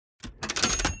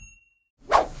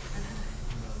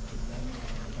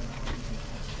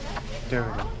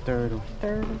Turtle, turtle,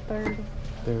 Turtle, turtle.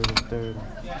 turtle, turtle.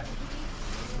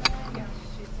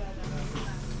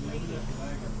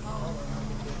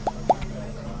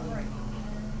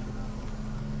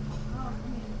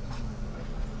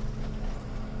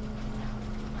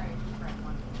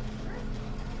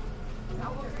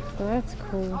 Oh, that's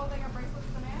cool.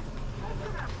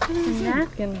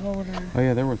 Napkin holder. Oh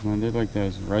yeah, they're worth money. They're like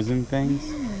those resin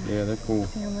things. Yeah, they're cool.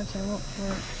 See how much I want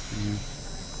for it.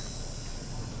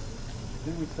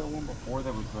 Didn't we sell one before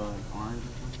that was like orange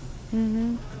or something?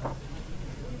 Mm-hmm.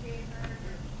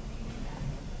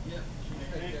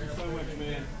 Thank you so much,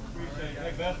 man. Appreciate it.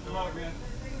 Hey, best of luck, man.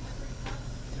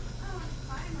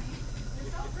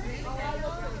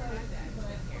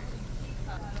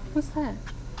 What's that?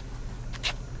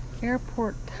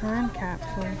 Airport time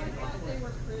capsule.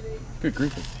 Good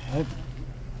grief, it's heavy.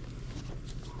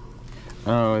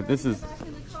 Oh, this is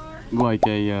like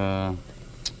a,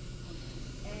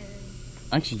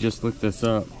 I actually just looked this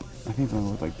up. I think they're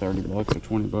worth like 30 bucks or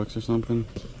 20 bucks or something.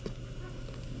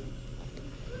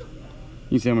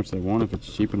 You see how much they want. If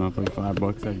it's cheap enough, like 5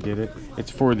 bucks, I'd get it.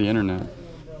 It's for the internet.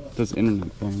 It does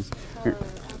internet things. Here.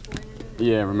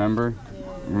 Yeah, remember?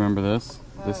 Remember this?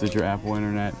 This is your Apple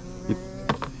internet.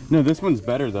 No, this one's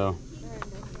better though.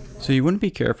 So you wouldn't be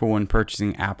careful when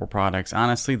purchasing Apple products.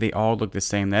 Honestly, they all look the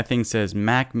same. That thing says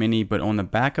Mac Mini, but on the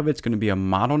back of it's going to be a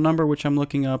model number, which I'm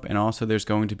looking up, and also there's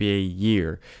going to be a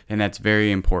year, and that's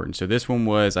very important. So this one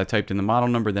was, I typed in the model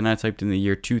number, then I typed in the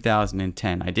year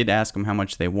 2010. I did ask them how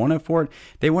much they wanted for it.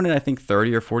 They wanted, I think,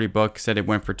 30 or 40 bucks, said it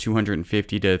went for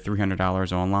 $250 to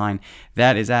 $300 online.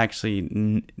 That is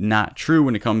actually not true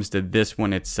when it comes to this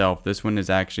one itself. This one is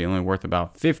actually only worth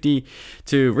about $50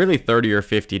 to really $30 or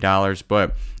 $50,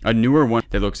 but a newer one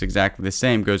that looks exactly the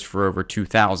same goes for over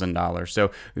 $2,000.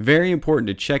 So very important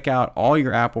to check out all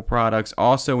your Apple products.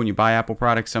 Also, when you buy Apple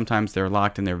products, sometimes they're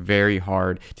locked and they're very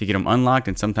hard to get them unlocked,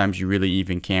 and sometimes you really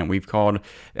even can't. We've called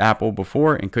Apple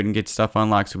before and couldn't get stuff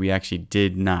unlocked, so we actually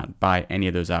did not buy any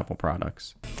of those Apple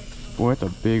products. Boy, that's a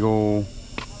big old...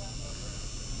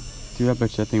 Dude, I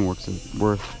bet you that thing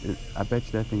I bet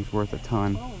you that thing's worth a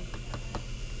ton.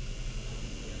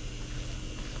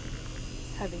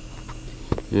 It's heavy.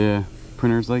 Yeah,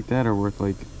 printers like that are worth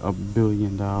like $1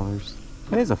 billion.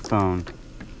 There's a phone.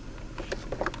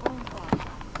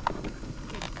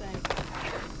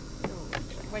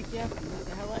 Wake you up and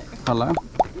say Hello?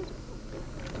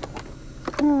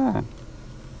 hello. Yeah.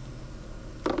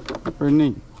 Pretty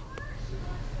neat.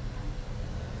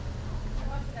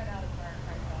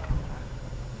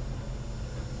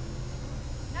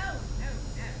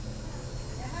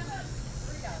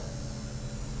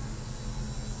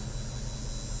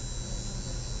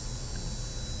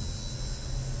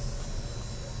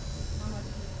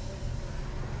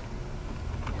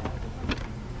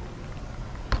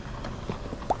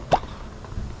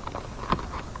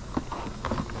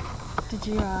 Did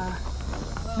you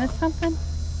miss something?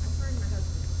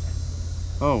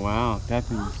 Oh wow, that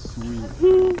thing is sweet.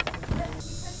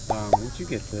 Where'd you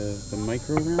get the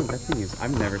micro round? That thing is,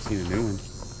 I've never seen a new one.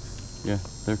 Yeah,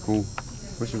 they're cool.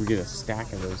 Wish we could get a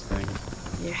stack of those things.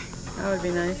 Yeah, that would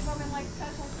be nice.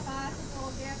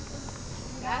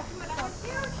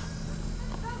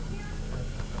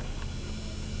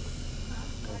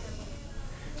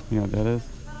 You know what that is?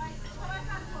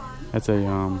 That's a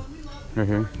right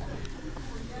here.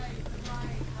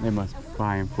 They must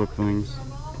buy and flip things.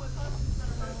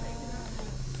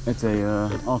 It's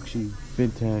a auction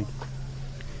bid tag.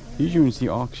 Usually when you see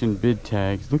auction bid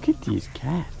tags, look at these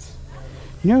cats.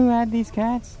 You know who had these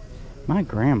cats? My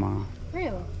grandma.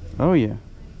 Really? Oh yeah.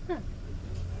 Huh.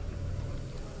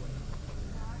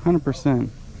 100%.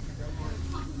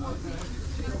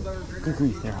 Good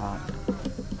grief, they're hot.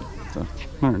 It's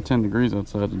 110 degrees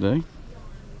outside today.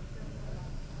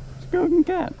 It's a good-looking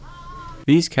cat.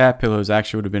 These cat pillows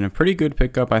actually would have been a pretty good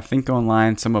pickup. I think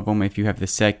online, some of them, if you have the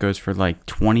set, goes for like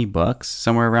 20 bucks,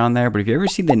 somewhere around there. But if you ever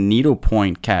see the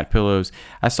needlepoint cat pillows,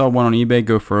 I saw one on eBay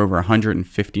go for over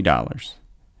 $150.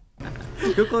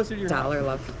 Go closer to your dollar,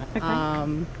 love.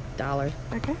 Okay. Dollar.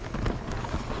 Okay.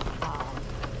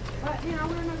 But, you know,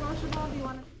 we're negotiable. Do you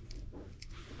want to?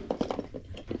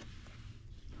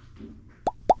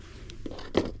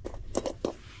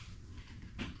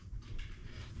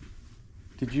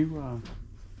 Did you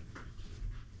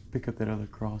pick up that other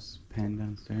cross pen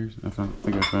downstairs? I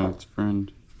think I found its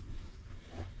friend.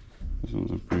 This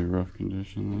one's in pretty rough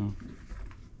condition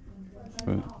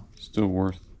though, but still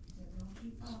worth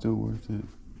it,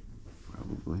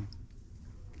 probably.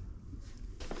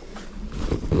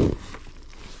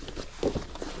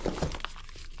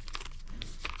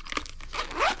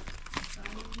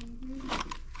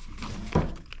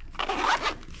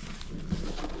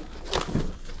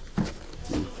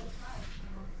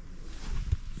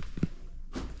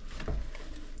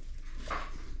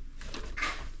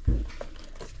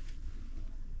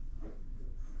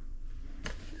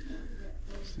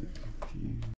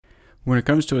 When it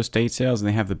comes to estate sales and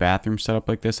they have the bathroom set up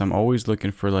like this, I'm always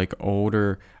looking for like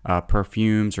older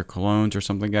perfumes or colognes or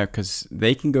something like that, because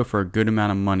they can go for a good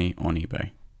amount of money on eBay.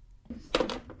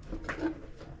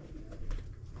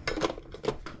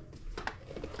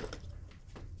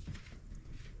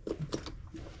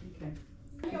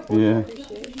 Yeah,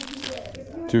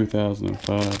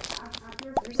 2005.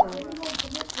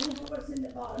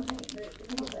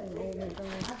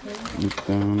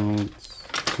 McDonald's,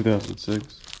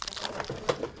 2006.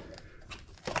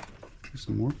 There's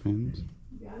some more pins.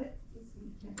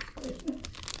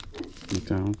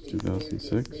 McDonald's,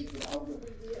 2006.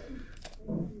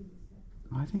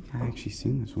 I think I actually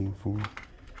seen this one before.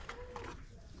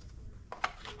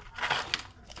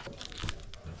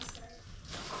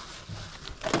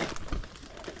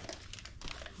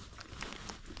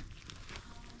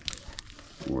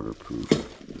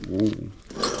 Waterproof wool.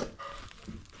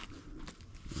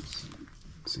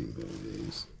 Let's see what it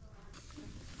is.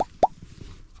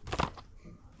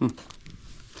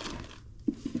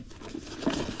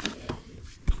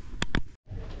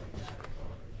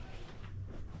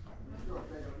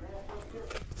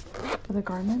 For the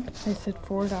garment, they said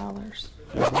 $4.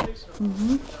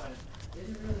 Mm-hmm.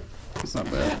 It's not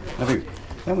bad. I think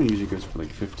that one usually goes for like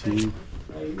 15.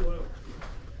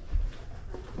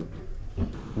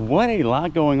 What a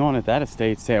lot going on at that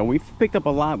estate sale. We've picked up a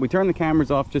lot. We turned the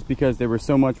cameras off just because there was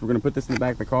so much. We're going to put this in the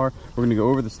back of the car. We're going to go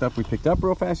over the stuff we picked up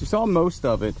real fast. You saw most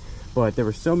of it, but there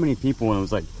were so many people and it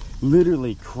was like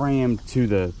literally crammed to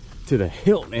the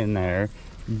hilt in there.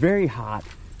 Very hot.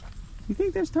 You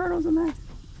think there's turtles in there?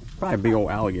 Probably a big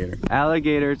old alligator.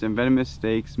 Alligators and venomous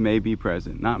snakes may be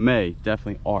present. Not may,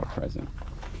 definitely are present.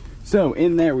 So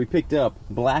in there we picked up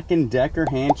Black & Decker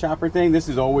hand chopper thing. This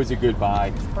is always a good buy.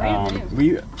 Brand new.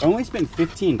 We only spent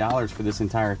 $15 for this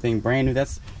entire thing, brand new.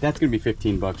 That's gonna be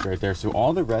 15 bucks right there. So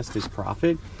all the rest is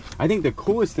profit. I think the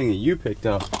coolest thing that you picked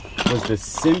up was the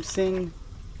Simpson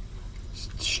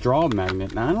straw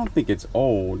magnet. Now I don't think it's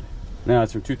old. No,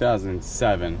 it's from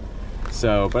 2007.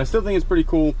 So, but I still think it's pretty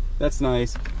cool. That's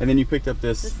nice. And then you picked up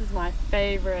this. This is my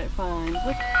favorite find. Look.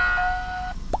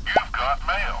 You've got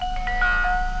mail.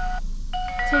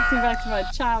 Takes me back to my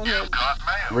childhood.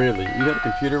 Really? You had a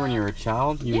computer when you were a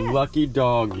child? You Yes. lucky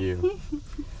dog, you.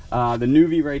 The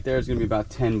Nuvi right there is going to be about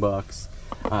 10 bucks.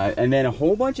 And then a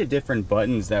whole bunch of different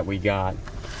buttons that we got.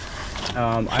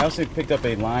 I also picked up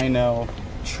a Lionel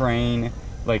train,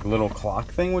 like little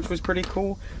clock thing, which was pretty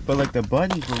cool. But like the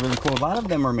buttons were really cool. A lot of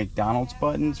them are McDonald's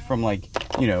buttons from like,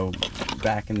 you know,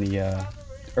 back in the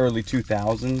early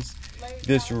 2000s.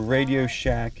 This Radio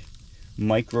Shack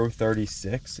Micro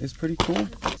 36 is pretty cool.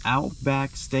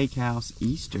 Outback Steakhouse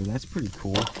Easter, that's pretty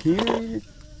cool.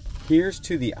 Here's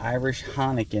to the Irish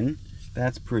Heineken.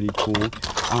 That's pretty cool.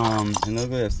 And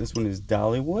look at this one is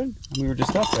Dollywood. We were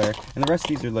just up there. And the rest of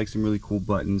these are like some really cool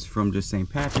buttons from just St.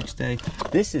 Patrick's Day.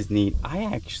 This is neat. I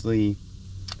actually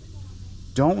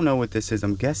don't know what this is.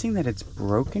 I'm guessing that it's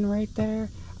broken right there.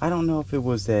 I don't know if it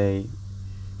was a,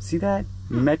 see that?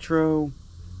 Metro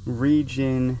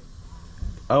Region.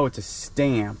 Oh, it's a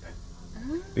stamp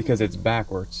because it's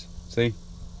backwards. See?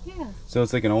 Yeah. So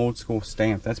it's like an old school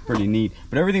stamp. That's pretty neat.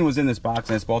 But everything was in this box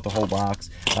and I just bought the whole box.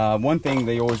 One thing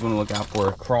they always want to look out for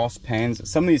are cross pens.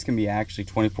 Some of these can be actually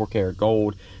 24 karat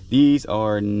gold. These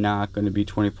are not going to be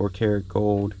 24 karat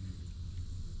gold.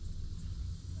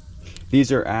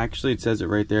 These are actually, it says it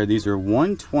right there, these are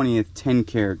 1/20th 10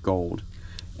 karat gold.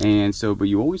 And so, but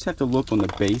you always have to look on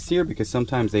the base here because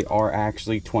sometimes they are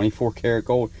actually 24 karat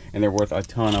gold and they're worth a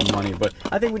ton of money. But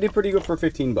I think we did pretty good for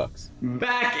 15 bucks.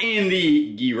 Back in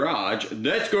the garage,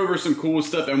 let's go over some cool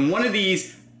stuff. And one of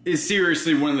these is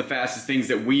seriously one of the fastest things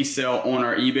that we sell on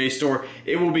our eBay store.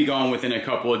 It will be gone within a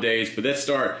couple of days, but let's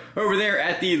start over there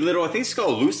at the little, I think it's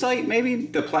called lucite, maybe?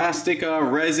 The plastic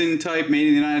resin type made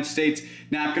in the United States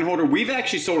napkin holder. We've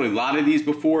actually sold a lot of these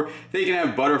before. They can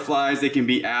have butterflies, they can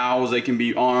be owls, they can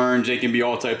be orange, they can be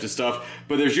all types of stuff,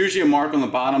 but there's usually a mark on the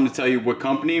bottom to tell you what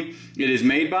company it is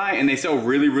made by, and they sell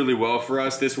really, really well for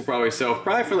us. This will probably sell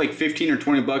for like 15 or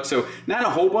 20 bucks, so not a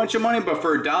whole bunch of money, but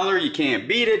for $1, you can't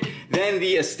beat it. Then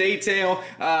the estate sale,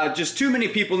 just too many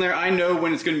people in there. I know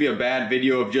when it's gonna be a bad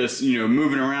video of just, you know,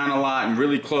 moving around a lot and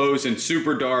really close and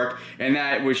super dark, and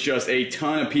that was just a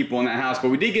ton of people in that house, but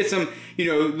we did get some, you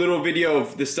know, little video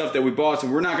of the stuff that we bought, so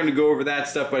we're not gonna go over that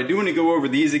stuff, but I do wanna go over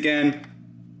these again.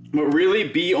 But really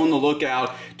be on the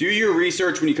lookout. Do your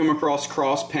research when you come across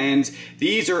cross pens.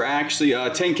 These are actually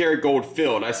 10 karat gold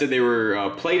filled. I said they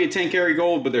were plated 10 karat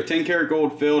gold, but they're 10 karat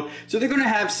gold filled. So they're gonna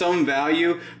have some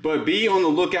value, but be on the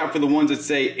lookout for the ones that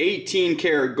say 18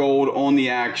 karat gold on the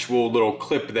actual little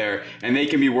clip there. And they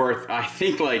can be worth, I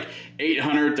think, like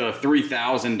 $800 to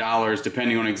 $3,000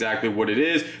 depending on exactly what it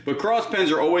is. But cross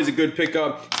pens are always a good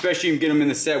pickup, especially if you get them in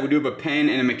the set. We do have a pen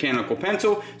and a mechanical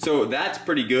pencil, so that's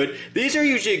pretty good. These are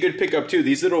usually a good pickup too.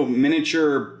 These little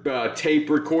miniature tape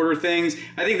recorder things.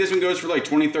 I think this one goes for like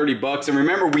 20-30 bucks. And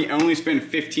remember, we only spend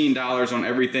 $15 on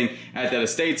everything at that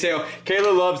estate sale.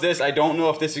 Kayla loves this. I don't know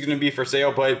if this is going to be for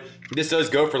sale, but this does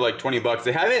go for like 20 bucks.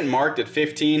 They have it marked at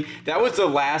 15. That was the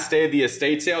last day of the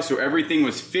estate sale, so everything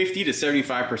was 50 to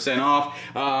 75% off.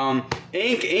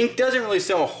 Ink doesn't really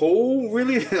sell a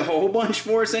whole bunch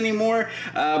for us anymore,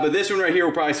 but this one right here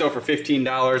will probably sell for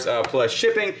 $15 plus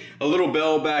shipping. A little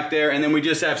bell back there, and then we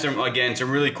just have some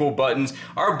really cool buttons.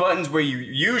 Our buttons where you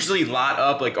usually lot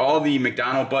up, like all the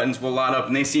McDonald buttons will lot up,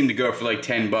 and they seem to go for like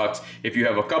 10 bucks if you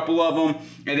have a couple of them.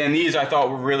 And then these I thought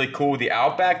were really cool. The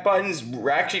Outback buttons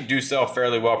actually do sell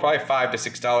fairly well, probably $5 to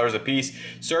 $6 a piece.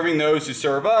 Serving those who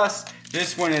serve us.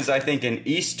 This one is, I think, an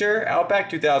Easter Outback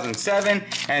 2007,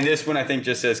 and this one I think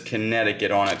just says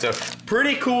Connecticut on it. So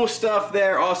pretty cool stuff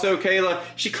there. Also, Kayla,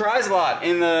 she cries a lot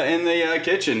in the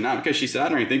kitchen, not because she's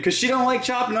sad or anything, because she don't like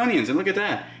chopping onions. And look at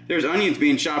that. There's onions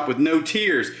being chopped with no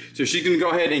tears. So she's gonna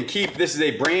go ahead and keep, this is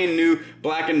a brand new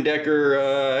Black &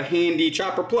 Decker Handy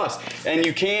Chopper Plus. And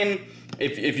you can,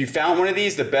 if you found one of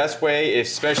these, the best way,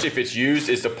 especially if it's used,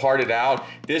 is to part it out.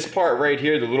 This part right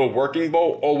here, the little working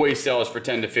bowl, always sells for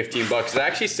 10 to 15 bucks. It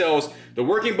actually sells, the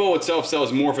working bowl itself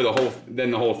sells more for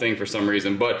than the whole thing for some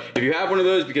reason. But if you have one of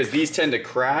those, because these tend to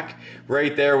crack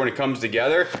right there when it comes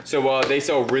together, so they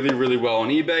sell really, really well on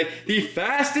eBay. The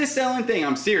fastest selling thing,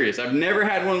 I'm serious, I've never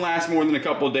had one last more than a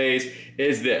couple of days,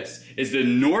 is this. Is the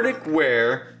Nordic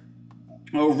Ware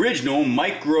original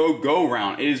micro go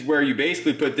round. It is where you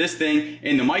basically put this thing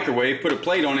in the microwave, put a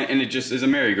plate on it, and it just is a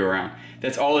merry-go-round.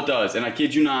 That's all it does. And I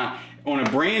kid you not, on a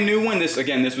brand new one, this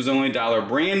was only $1.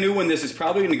 Brand new one, this is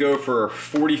probably gonna go for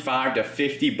 45 to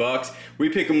 50 bucks. We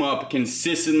pick them up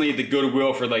consistently at the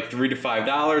Goodwill for like $3 to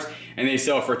 $5, and they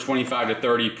sell for 25 to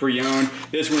 30 pre-owned.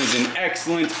 This one is in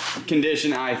excellent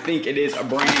condition. I think it is a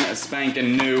brand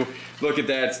spanking new. Look at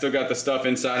that, still got the stuff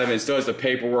inside of it. It still has the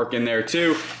paperwork in there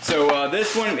too. So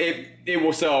this one, it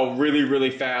will sell really,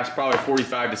 really fast, probably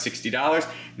 $45 to $60.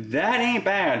 That ain't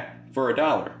bad for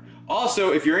 $1.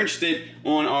 Also, if you're interested,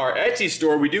 on our Etsy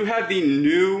store, we do have the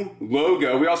new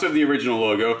logo. We also have the original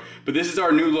logo, but this is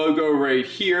our new logo right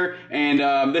here.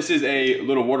 And this is a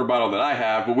little water bottle that I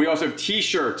have, but we also have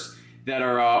t-shirts that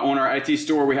are on our Etsy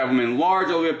store. We have them in large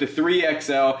all the way up to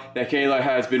 3XL that Kayla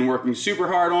has been working super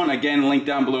hard on. Again, link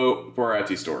down below for our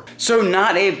Etsy store. So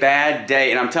not a bad day,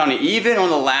 and I'm telling you, even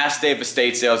on the last day of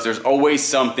estate sales, there's always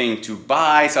something to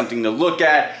buy, something to look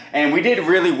at, and we did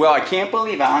really well. I can't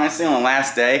believe, honestly, on the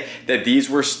last day that these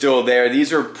were still there.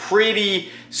 These are pretty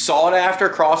sought after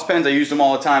cross pens. I use them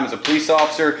all the time as a police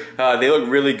officer. They look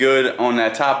really good on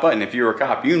that top button. If you're a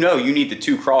cop, you know you need the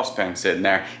 2 cross pens sitting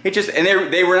there. It just, and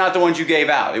they were not the ones you gave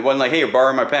out. It wasn't like, hey,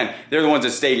 borrow my pen. They're the ones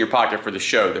that stayed in your pocket for the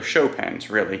show. They're show pens,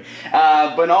 really.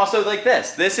 But also like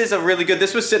this. This is a really good,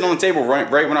 this was sitting on the table right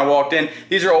when I walked in.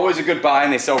 These are always a good buy,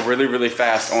 and they sell really, really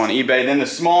fast on eBay. Then the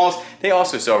smalls, they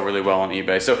also sell really well on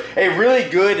eBay. So, hey, really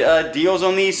good deals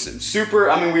on these.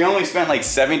 Super, I mean, we only spent like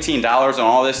 $17 on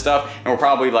all this stuff, and we're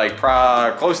probably like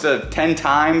close to 10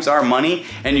 times our money,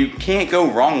 and you can't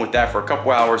go wrong with that for a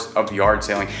couple hours of yard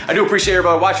sailing. I do appreciate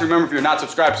everybody watching. Remember, if you're not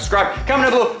subscribed, subscribe,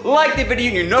 comment down below, like the video,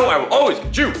 and you know I will always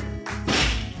get you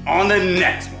on the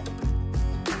next one.